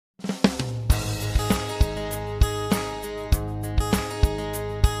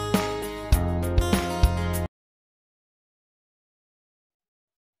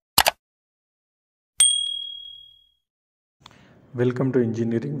Welcome to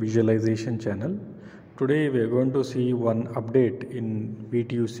Engineering Visualization channel. Today we are going to see one update in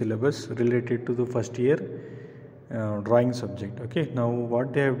VTU syllabus related to the first year drawing subject. Okay, now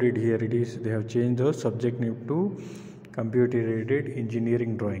what they have did here, it is they have changed the subject name to computer aided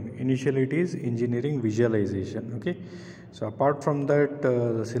engineering drawing. Initially it is engineering visualization. Okay, so apart from that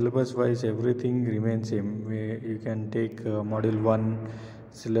the syllabus wise everything remains same. You can take module 1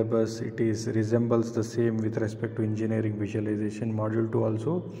 syllabus, it is resembles the same with respect to engineering visualization. Module 2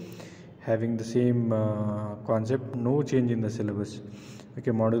 also having the same concept, no change in the syllabus.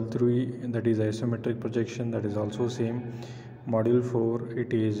 Okay, module 3 that is isometric projection, that is also same. Module 4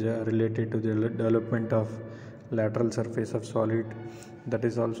 it is related to the development of lateral surface of solid, that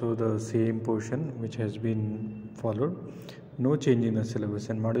is also the same portion which has been followed, no change in the syllabus.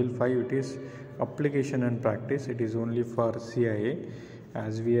 And module 5 it is application and practice, it is only for CIA.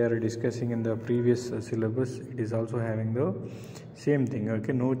 As we are discussing in the previous syllabus, it is also having the same thing.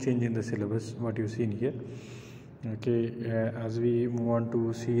 Okay, no change in the syllabus what you see in here. Okay, as we move on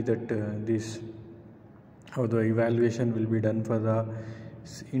to see that this how the evaluation will be done for the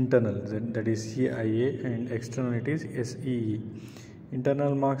internal, that is CIA, and external it is SEE.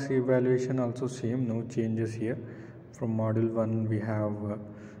 Internal marks evaluation also same, no changes here. From module 1 we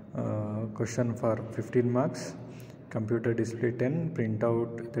have question for 15 marks, computer display 10,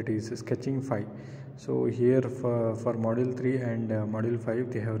 printout that is sketching 5. So here for module 3 and module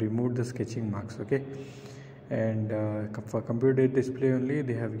 5 they have removed the sketching marks. Okay, and for computer display only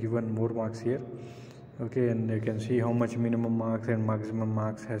they have given more marks here. Okay, and you can see how much minimum marks and maximum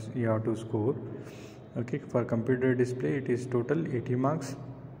marks has you have to score. Okay, for computer display it is total 80 marks,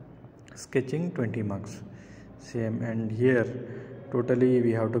 sketching 20 marks, same. And here totally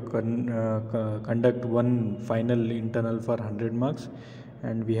we have to conduct one final internal for 100 marks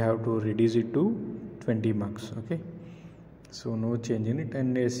and we have to reduce it to 20 marks. Okay, so no change in it.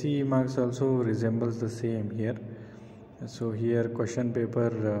 And SE marks also resembles the same here. So here question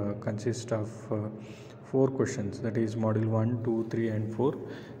paper consists of 4 questions, that is module 1, 2, 3 and 4.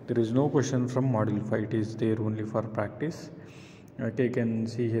 There is no question from module 5, it is there only for practice. Okay, you can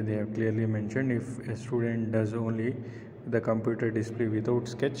see here they have clearly mentioned if a student does only the computer display without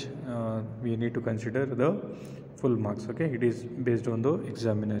sketch, we need to consider the full marks. Okay, it is based on the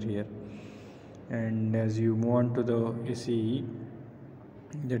examiner here. And as you move on to the SEE,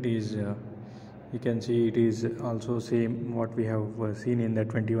 that is you can see it is also same what we have seen in the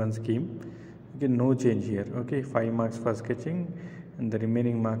 21 scheme. Okay, no change here. Okay, 5 marks for sketching and the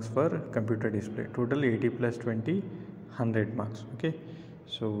remaining marks for computer display, total 80 plus 20, 100 marks. Okay,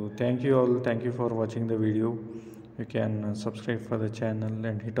 so thank you all, thank you for watching the video. You can subscribe for the channel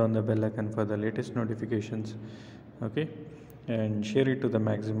and hit on the bell icon for the latest notifications. Okay, and share it to the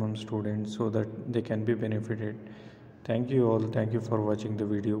maximum students so that they can be benefited. Thank you all, thank you for watching the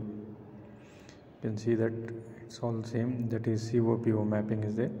video. You can see that it's all same, that is COPO mapping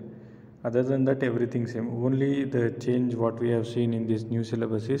is there. Other than that everything same, only the change what we have seen in this new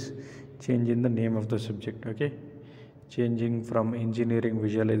syllabus is change in the name of the subject. Okay, changing from engineering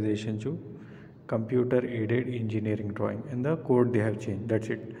visualization to computer aided engineering drawing, and the code they have changed, that's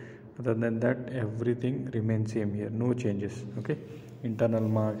it. Other than that everything remains same here, no changes. Okay, internal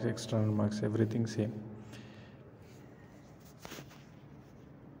marks, external marks, everything same.